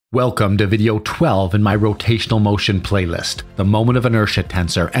Welcome to video 12 in my rotational motion playlist, the moment of inertia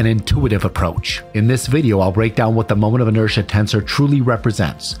tensor, an intuitive approach. In this video, I'll break down what the moment of inertia tensor truly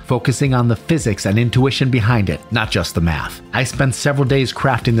represents, focusing on the physics and intuition behind it, not just the math. I spent several days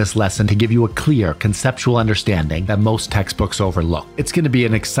crafting this lesson to give you a clear, conceptual understanding that most textbooks overlook. It's going to be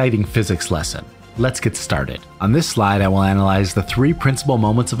an exciting physics lesson. Let's get started. On this slide, I will analyze the three principal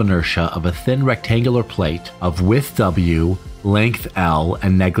moments of inertia of a thin rectangular plate of width W, length L,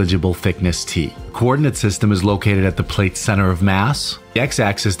 and negligible thickness T. The coordinate system is located at the plate's center of mass. The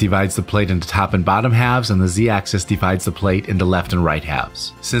x-axis divides the plate into top and bottom halves, and the z-axis divides the plate into left and right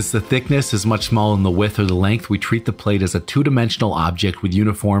halves. Since the thickness is much smaller than the width or the length, we treat the plate as a two-dimensional object with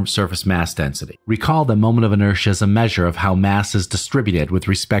uniform surface mass density. Recall that moment of inertia is a measure of how mass is distributed with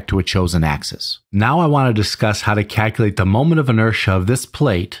respect to a chosen axis. Now I want to discuss how to calculate the moment of inertia of this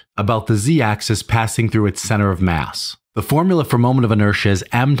plate about the z-axis passing through its center of mass. The formula for moment of inertia is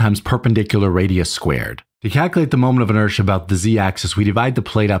m times perpendicular radius squared. To calculate the moment of inertia about the z-axis, we divide the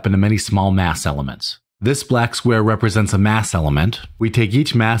plate up into many small mass elements. This black square represents a mass element. We take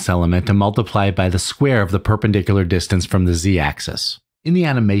each mass element and multiply it by the square of the perpendicular distance from the z-axis. In the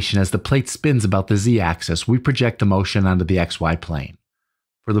animation, as the plate spins about the z-axis, we project the motion onto the xy plane.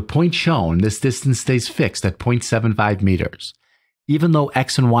 For the point shown, this distance stays fixed at 0.75 meters. Even though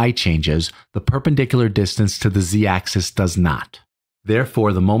x and y changes, the perpendicular distance to the z-axis does not.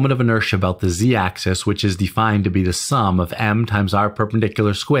 Therefore, the moment of inertia about the z-axis, which is defined to be the sum of m times r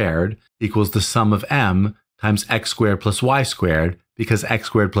perpendicular squared, equals the sum of m times x squared plus y squared, because x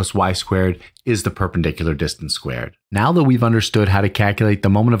squared plus y squared is the perpendicular distance squared. Now that we've understood how to calculate the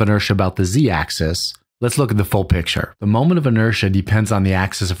moment of inertia about the z-axis, let's look at the full picture. The moment of inertia depends on the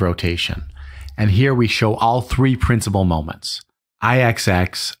axis of rotation, and here we show all three principal moments: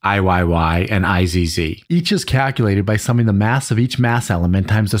 IXX, IYY, and IZZ. Each is calculated by summing the mass of each mass element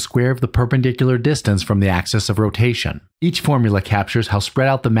times the square of the perpendicular distance from the axis of rotation. Each formula captures how spread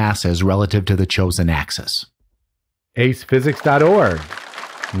out the mass is relative to the chosen axis. AcePhysics.org,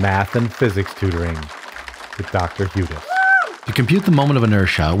 Math and Physics Tutoring with Dr. Hudis. To compute the moment of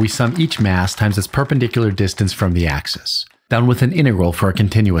inertia, we sum each mass times its perpendicular distance from the axis, done with an integral for a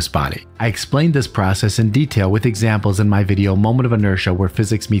continuous body. I explained this process in detail with examples in my video Moment of Inertia Where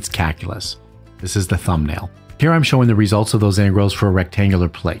Physics Meets Calculus. This is the thumbnail. Here I'm showing the results of those integrals for a rectangular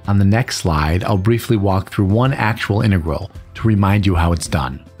plate. On the next slide, I'll briefly walk through one actual integral to remind you how it's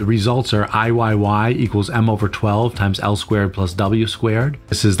done. The results are IYY equals m over 12 times L squared plus W squared.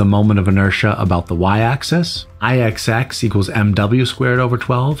 This is the moment of inertia about the y-axis. IXX equals mW squared over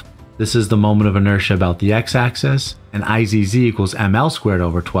 12. This is the moment of inertia about the x-axis, and IZZ equals ml squared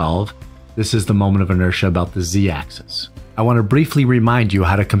over 12. This is the moment of inertia about the z-axis. I want to briefly remind you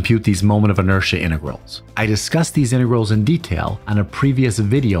how to compute these moment of inertia integrals. I discussed these integrals in detail on a previous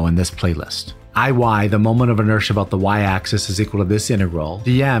video in this playlist. IY, the moment of inertia about the y-axis, is equal to this integral.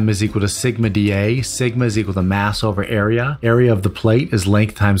 dm is equal to sigma dA. Sigma is equal to mass over area. Area of the plate is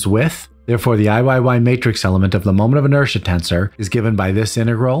length times width. Therefore, the IYY matrix element of the moment of inertia tensor is given by this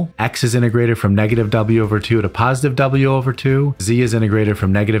integral. X is integrated from negative W over 2 to positive W over 2. Z is integrated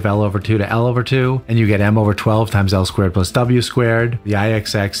from negative L over 2 to L over 2. And you get m over 12 times L squared plus W squared. The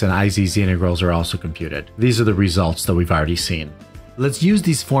IXX and IZZ integrals are also computed. These are the results that we've already seen. Let's use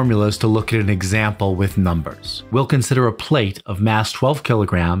these formulas to look at an example with numbers. We'll consider a plate of mass 12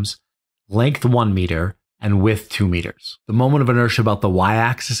 kilograms, length 1 meter, and width 2 meters. The moment of inertia about the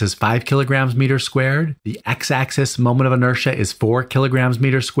y-axis is 5 kilograms meters squared. The x-axis moment of inertia is 4 kilograms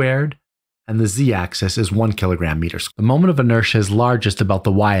meters squared. And the z-axis is 1 kilogram meter squared. The moment of inertia is largest about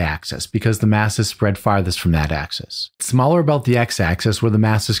the y-axis because the mass is spread farthest from that axis. It's smaller about the x-axis where the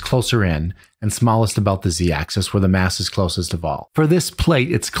mass is closer in, and smallest about the z-axis where the mass is closest of all. For this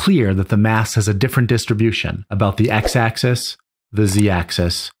plate, it's clear that the mass has a different distribution about the x-axis, the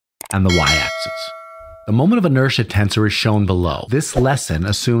z-axis, and the y-axis. The moment of inertia tensor is shown below. This lesson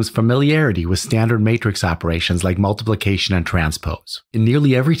assumes familiarity with standard matrix operations like multiplication and transpose. In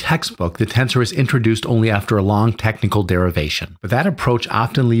nearly every textbook, the tensor is introduced only after a long technical derivation. But that approach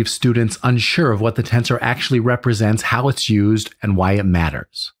often leaves students unsure of what the tensor actually represents, how it's used, and why it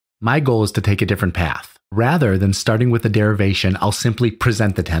matters. My goal is to take a different path. Rather than starting with the derivation, I'll simply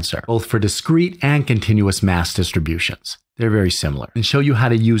present the tensor, both for discrete and continuous mass distributions. They're very similar, and show you how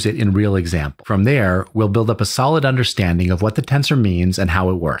to use it in real examples. From there, we'll build up a solid understanding of what the tensor means and how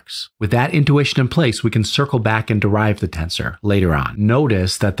it works. With that intuition in place, we can circle back and derive the tensor later on.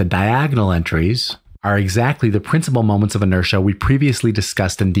 Notice that the diagonal entries are exactly the principal moments of inertia we previously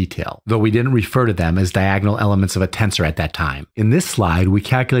discussed in detail, though we didn't refer to them as diagonal elements of a tensor at that time. In this slide, we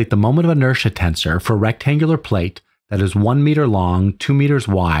calculate the moment of inertia tensor for a rectangular plate that is 1 meter long, 2 meters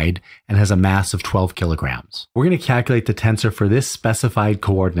wide, and has a mass of 12 kilograms. We're going to calculate the tensor for this specified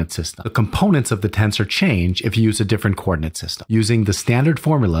coordinate system. The components of the tensor change if you use a different coordinate system. Using the standard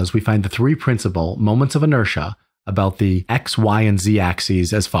formulas, we find the three principal moments of inertia about the x, y, and z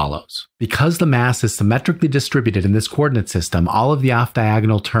axes as follows. Because the mass is symmetrically distributed in this coordinate system, all of the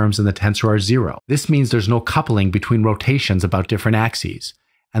off-diagonal terms in the tensor are zero. This means there's no coupling between rotations about different axes,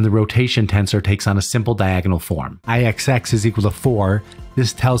 and the rotation tensor takes on a simple diagonal form. Ixx is equal to 4.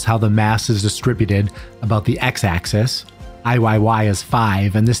 This tells how the mass is distributed about the x-axis. Iyy is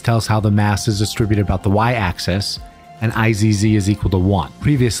 5, and this tells how the mass is distributed about the y-axis, and Izz is equal to 1.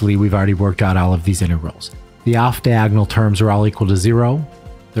 Previously, we've already worked out all of these integrals. The off-diagonal terms are all equal to 0.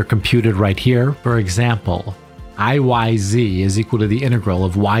 They're computed right here. For example, Iyz is equal to the integral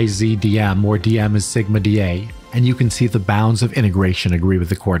of yz dm, where dm is sigma dA, and you can see the bounds of integration agree with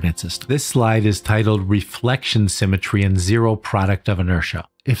the coordinate system. This slide is titled Reflection Symmetry and Zero Product of Inertia.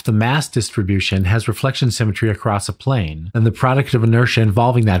 If the mass distribution has reflection symmetry across a plane, then the product of inertia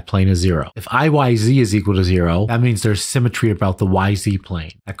involving that plane is 0. If Iyz is equal to 0, that means there's symmetry about the yz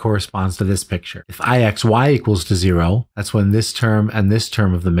plane. That corresponds to this picture. If Ixy equals to 0, that's when this term and this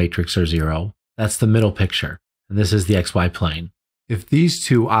term of the matrix are 0. That's the middle picture, and this is the xy plane. If these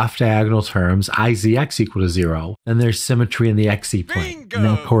two off-diagonal terms, Izx equal to 0, then there's symmetry in the xz plane, and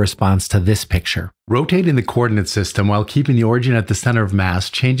that corresponds to this picture. Rotating the coordinate system while keeping the origin at the center of mass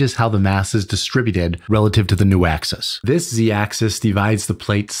changes how the mass is distributed relative to the new axis. This z-axis divides the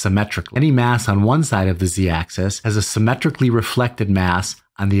plate symmetrically. Any mass on one side of the z-axis has a symmetrically reflected mass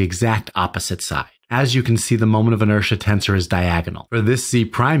on the exact opposite side. As you can see, the moment of inertia tensor is diagonal. For this z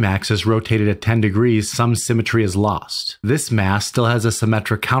prime axis rotated at 10 degrees, some symmetry is lost. This mass still has a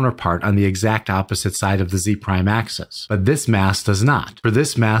symmetric counterpart on the exact opposite side of the z prime axis, but this mass does not. For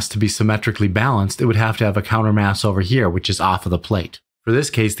this mass to be symmetrically balanced, it would have to have a countermass over here, which is off of the plate. For this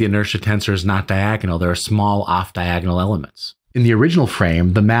case, the inertia tensor is not diagonal. There are small off-diagonal elements. In the original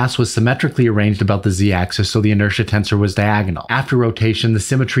frame, the mass was symmetrically arranged about the z-axis, so the inertia tensor was diagonal. After rotation, the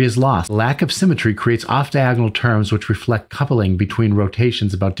symmetry is lost. Lack of symmetry creates off-diagonal terms which reflect coupling between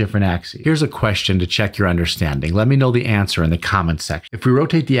rotations about different axes. Here's a question to check your understanding. Let me know the answer in the comments section. If we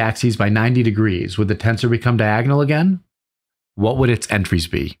rotate the axes by 90 degrees, would the tensor become diagonal again? What would its entries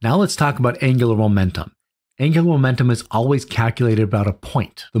be? Now let's talk about angular momentum. Angular momentum is always calculated about a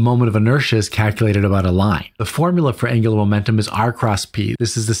point. The moment of inertia is calculated about a line. The formula for angular momentum is r cross p.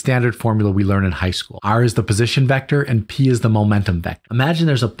 This is the standard formula we learn in high school. R is the position vector and p is the momentum vector. Imagine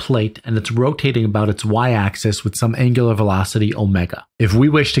there's a plate and it's rotating about its y-axis with some angular velocity omega. If we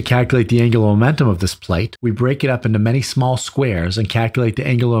wish to calculate the angular momentum of this plate, we break it up into many small squares and calculate the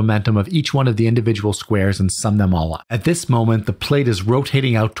angular momentum of each one of the individual squares and sum them all up. At this moment, the plate is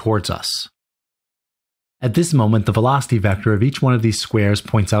rotating out towards us. At this moment, the velocity vector of each one of these squares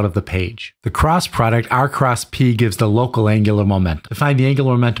points out of the page. The cross product r cross p gives the local angular momentum. To find the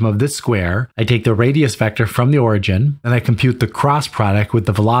angular momentum of this square, I take the radius vector from the origin, and I compute the cross product with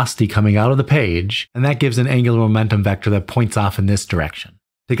the velocity coming out of the page, and that gives an angular momentum vector that points off in this direction.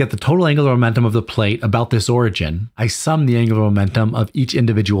 To get the total angular momentum of the plate about this origin, I sum the angular momentum of each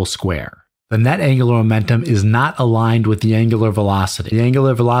individual square. The net angular momentum is not aligned with the angular velocity. The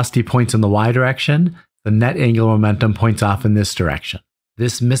angular velocity points in the y direction. The net angular momentum points off in this direction.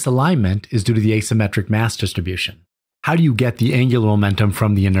 This misalignment is due to the asymmetric mass distribution. How do you get the angular momentum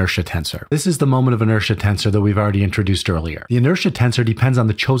from the inertia tensor? This is the moment of inertia tensor that we've already introduced earlier. The inertia tensor depends on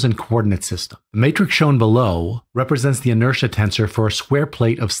the chosen coordinate system. The matrix shown below represents the inertia tensor for a square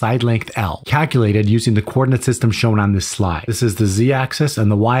plate of side length L, calculated using the coordinate system shown on this slide. This is the z-axis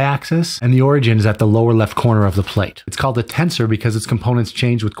and the y-axis, and the origin is at the lower left corner of the plate. It's called a tensor because its components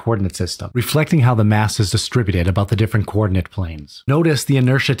change with coordinate system, reflecting how the mass is distributed about the different coordinate planes. Notice the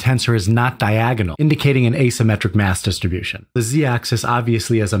inertia tensor is not diagonal, indicating an asymmetric mass distribution. The z-axis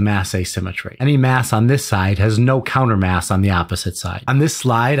obviously has a mass asymmetry. Any mass on this side has no countermass on the opposite side. On this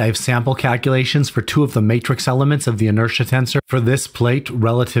slide, I have sample calculations for two of the matrix elements of the inertia tensor for this plate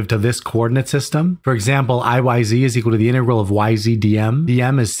relative to this coordinate system. For example, Iyz is equal to the integral of yz dm.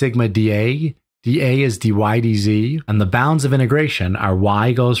 dm is sigma dA, dA is dy dz, and the bounds of integration are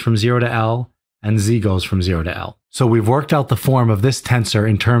y goes from 0 to L and z goes from 0 to L. So we've worked out the form of this tensor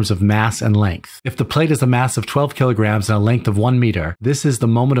in terms of mass and length. If the plate has a mass of 12 kilograms and a length of 1 meter, this is the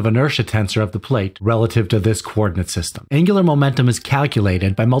moment of inertia tensor of the plate relative to this coordinate system. Angular momentum is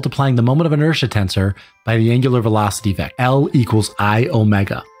calculated by multiplying the moment of inertia tensor by the angular velocity vector. L equals I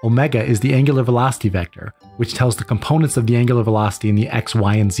omega. Omega is the angular velocity vector, which tells the components of the angular velocity in the x,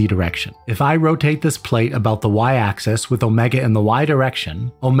 y, and z direction. If I rotate this plate about the y-axis with omega in the y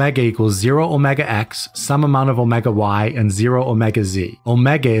direction, omega equals 0 omega x, some amount of omega y, and 0 omega z.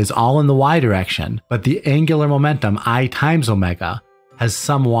 Omega is all in the y direction, but the angular momentum I times omega has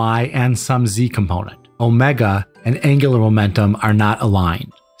some y and some z component. Omega and angular momentum are not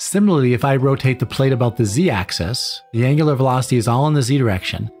aligned. Similarly, if I rotate the plate about the z-axis, the angular velocity is all in the z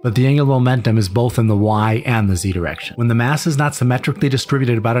direction, but the angular momentum is both in the y and the z direction. When the mass is not symmetrically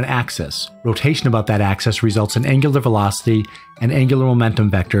distributed about an axis, rotation about that axis results in angular velocity and angular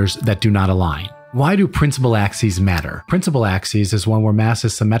momentum vectors that do not align. Why do principal axes matter? Principal axes is one where mass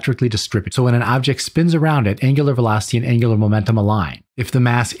is symmetrically distributed, so when an object spins around it, angular velocity and angular momentum align. If the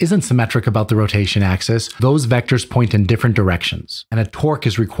mass isn't symmetric about the rotation axis, those vectors point in different directions, and a torque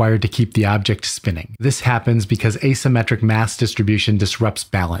is required to keep the object spinning. This happens because asymmetric mass distribution disrupts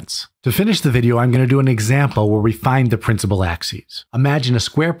balance. To finish the video, I'm going to do an example where we find the principal axes. Imagine a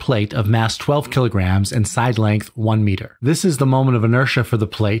square plate of mass 12 kilograms and side length 1 meter. This is the moment of inertia for the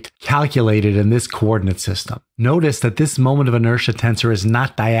plate calculated in this coordinate system. Notice that this moment of inertia tensor is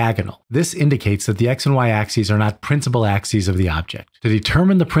not diagonal. This indicates that the x and y axes are not principal axes of the object. To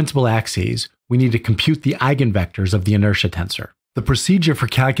determine the principal axes, we need to compute the eigenvectors of the inertia tensor. The procedure for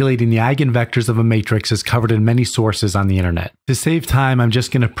calculating the eigenvectors of a matrix is covered in many sources on the internet. To save time, I'm just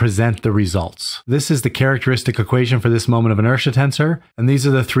going to present the results. This is the characteristic equation for this moment of inertia tensor, and these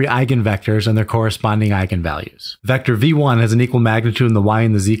are the three eigenvectors and their corresponding eigenvalues. Vector v1 has an equal magnitude in the y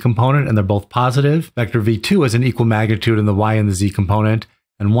and the z component, and they're both positive. Vector v2 has an equal magnitude in the y and the z component,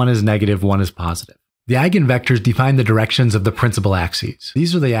 and one is negative, one is positive. The eigenvectors define the directions of the principal axes.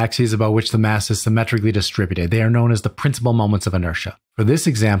 These are the axes about which the mass is symmetrically distributed. They are known as the principal moments of inertia. For this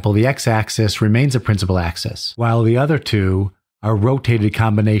example, the x-axis remains a principal axis, while the other two are rotated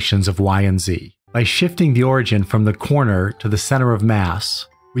combinations of y and z. By shifting the origin from the corner to the center of mass,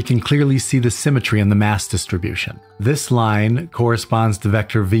 we can clearly see the symmetry in the mass distribution. This line corresponds to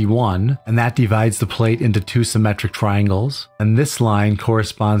vector v1, and that divides the plate into two symmetric triangles. And this line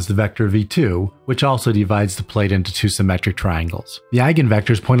corresponds to vector v2, which also divides the plate into two symmetric triangles. The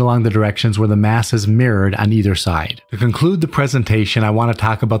eigenvectors point along the directions where the mass is mirrored on either side. To conclude the presentation, I want to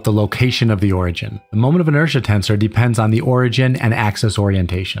talk about the location of the origin. The moment of inertia tensor depends on the origin and axis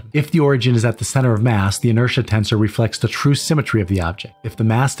orientation. If the origin is at the center of mass, the inertia tensor reflects the true symmetry of the object. If the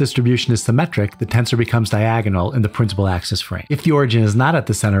mass distribution is symmetric, the tensor becomes diagonal in the principal axis frame. If the origin is not at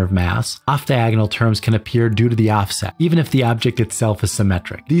the center of mass, off-diagonal terms can appear due to the offset, even if the object itself is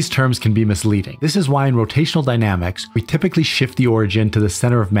symmetric. These terms can be misleading. This is why in rotational dynamics, we typically shift the origin to the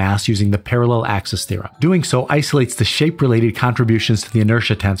center of mass using the parallel axis theorem. Doing so isolates the shape-related contributions to the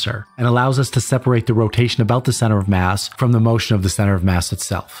inertia tensor and allows us to separate the rotation about the center of mass from the motion of the center of mass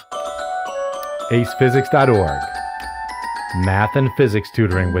itself. AcePhysics.org. Math and Physics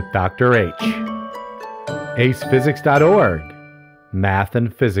Tutoring with Dr. H. AcePhysics.org. Math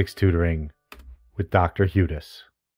and Physics Tutoring with Dr. Hudis.